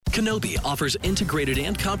Kenobi offers integrated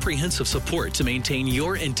and comprehensive support to maintain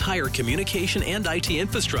your entire communication and IT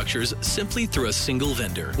infrastructures simply through a single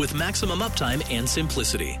vendor with maximum uptime and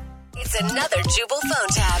simplicity. It's another Jubal phone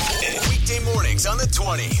tab. Weekday mornings on the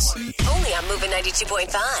 20s. Only on Moving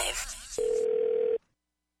 92.5.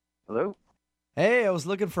 Hello? Hey, I was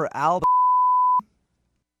looking for Al.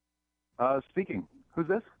 Speaking. Who's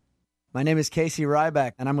this? My name is Casey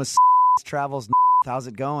Ryback, and I'm with Travels. How's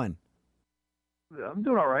it going? I'm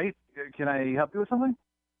doing all right. Can I help you with something?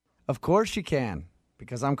 Of course you can,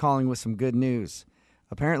 because I'm calling with some good news.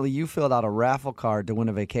 Apparently, you filled out a raffle card to win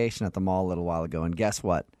a vacation at the mall a little while ago, and guess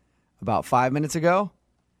what? About 5 minutes ago,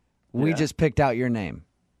 we just picked out your name.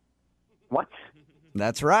 What?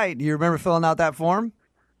 That's right. Do you remember filling out that form?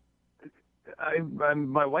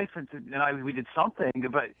 My wife and I, we did something,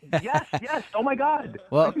 but yes. Oh, my God.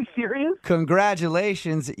 Well, are you serious?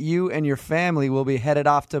 Congratulations. You and your family will be headed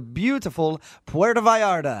off to beautiful Puerto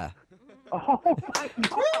Vallarta. Oh, my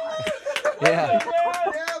God. Yeah.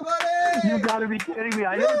 You got to be kidding me.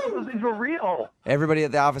 I never thought those things were real. Everybody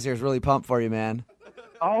at the office here is really pumped for you, man.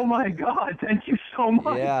 Oh, my God. Thank you so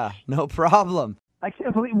much. Yeah, no problem. I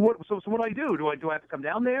can't believe what. So what do I do? Do I have to come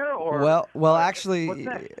down there or? Well, actually, what's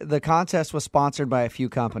next? the contest was sponsored by a few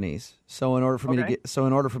companies. So in order for me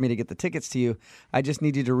to get the tickets to you, I just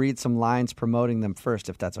need you to read some lines promoting them first,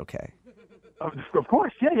 if that's okay. Of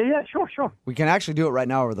course. Yeah. Sure. We can actually do it right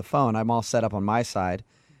now over the phone. I'm all set up on my side.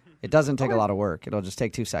 It doesn't take a lot of work. It'll just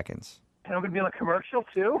take 2 seconds. And I'm going to be on a commercial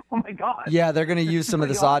too. Oh my God. Yeah, they're going to use some of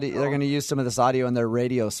this audio. Awesome. They're going to use some of this audio in their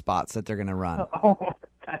radio spots that they're going to run. Oh,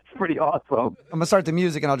 that's pretty awesome. I'm going to start the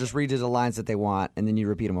music, and I'll just read you the lines that they want, and then you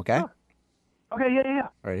repeat them, okay? Sure. Okay, yeah.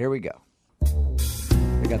 All right, here we go.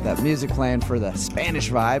 We got that music playing for the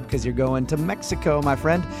Spanish vibe because you're going to Mexico, my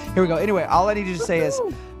friend. Here we go. Anyway, all I need you to say is,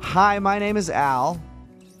 hi, my name is Al.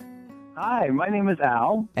 Hi, my name is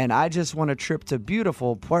Al. And I just want a trip to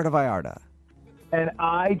beautiful Puerto Vallarta. And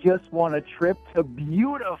I just want a trip to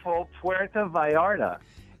beautiful Puerto Vallarta.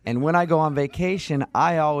 And when I go on vacation,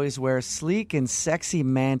 I always wear sleek and sexy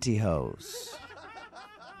mantyhose.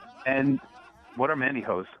 And what are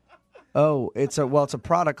mantyhose? Oh, it's a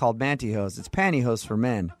product called mantyhose. It's pantyhose for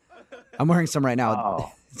men. I'm wearing some right now.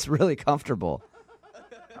 Oh. It's really comfortable.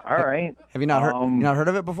 All right. Have you not heard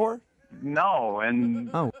of it before? No, and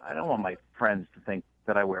Oh. I don't want my friends to think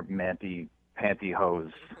that I wear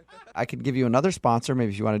pantyhose. I could give you another sponsor,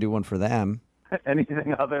 maybe if you want to do one for them.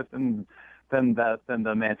 Anything other than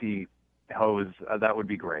the mantyhose, that would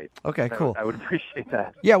be great. Okay, cool. I would appreciate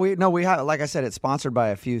that. Yeah, we have, like I said, it's sponsored by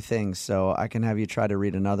a few things, so I can have you try to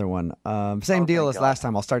read another one. Same deal as last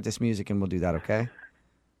time. I'll start this music and we'll do that, okay?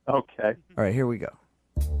 Okay. All right, here we go.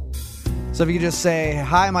 So if you could just say,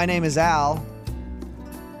 hi, my name is Al.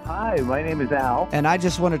 Hi, my name is Al. And I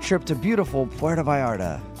just want a trip to beautiful Puerto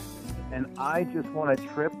Vallarta. And I just want a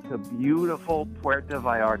trip to beautiful Puerto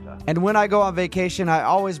Vallarta. And when I go on vacation, I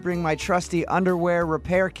always bring my trusty underwear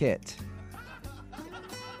repair kit.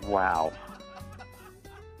 Wow.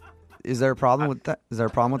 Is there a problem with that? Is there a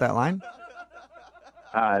problem with that line?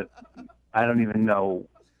 I don't even know.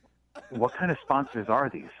 What kind of sponsors are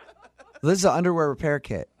these? This is an underwear repair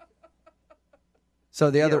kit.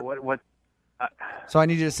 So the other... What? So I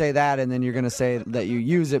need you to say that, and then you're going to say that you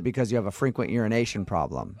use it because you have a frequent urination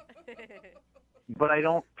problem. But I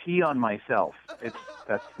don't pee on myself.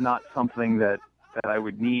 That's not something that I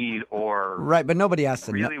would need or right, but nobody has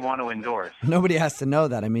to really want to endorse. Nobody has to know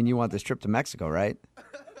that. I mean, you want this trip to Mexico, right?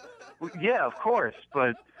 Well, yeah, of course,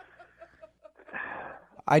 but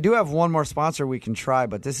I do have one more sponsor we can try,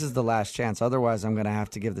 but this is the last chance. Otherwise, I'm going to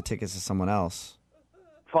have to give the tickets to someone else.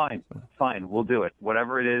 Fine. We'll do it.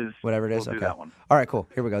 Whatever it is. We'll okay. do that one. All right, cool.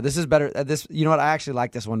 Here we go. This is better. You know what? I actually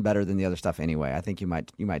like this one better than the other stuff anyway. I think you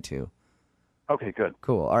might too. Okay, good.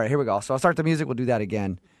 Cool. All right, here we go. So I'll start the music. We'll do that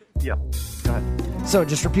again. Yeah. Go ahead. So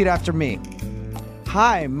just repeat after me.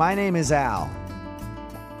 Hi, my name is Al.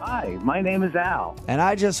 Hi, my name is Al. And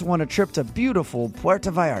I just want a trip to beautiful Puerto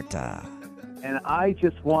Vallarta. And I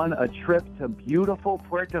just want a trip to beautiful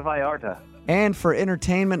Puerto Vallarta. And for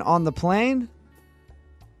entertainment on the plane?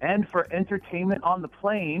 And for entertainment on the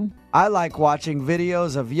plane, I like watching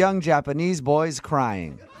videos of young Japanese boys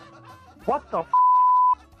crying. What the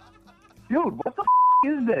Dude, what the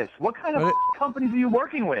is this? What kind of companies are you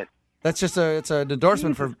working with? That's just it's an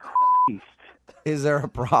endorsement Jesus for... Christ. Is there a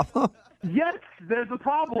problem? Yes, there's a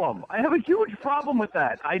problem. I have a huge problem with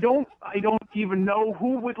that. I don't even know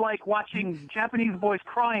who would like watching Japanese boys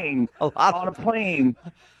crying on a plane.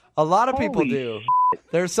 A lot of people Holy do.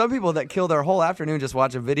 There's some people that kill their whole afternoon just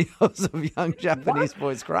watching videos of young Japanese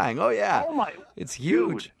boys crying. Oh, yeah. Oh, my. It's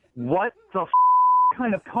huge. Dude, what the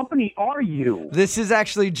kind of company are you? This is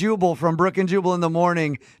actually Jubal from Brooke and Jubal in the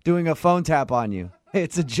Morning doing a phone tap on you.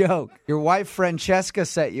 It's a joke. Your wife, Francesca,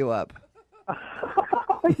 set you up.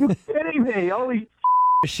 Are you kidding me? Holy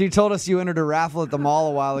She told us you entered a raffle at the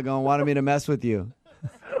mall a while ago and wanted me to mess with you.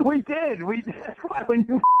 We did. That's why when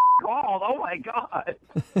you called, oh my God.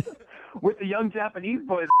 With the young Japanese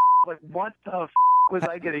boys, like, what the was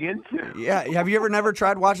I getting into? Yeah. Have you never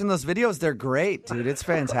tried watching those videos? They're great, dude. It's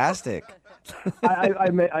fantastic. I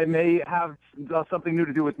may have something new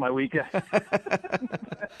to do with my weekend. Wake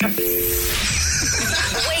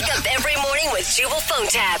up every morning with Jubal phone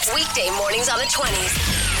tabs. Weekday mornings on the 20s.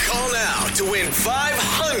 Call now to win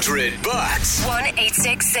 $500.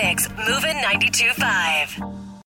 1-866-MOVIN-925.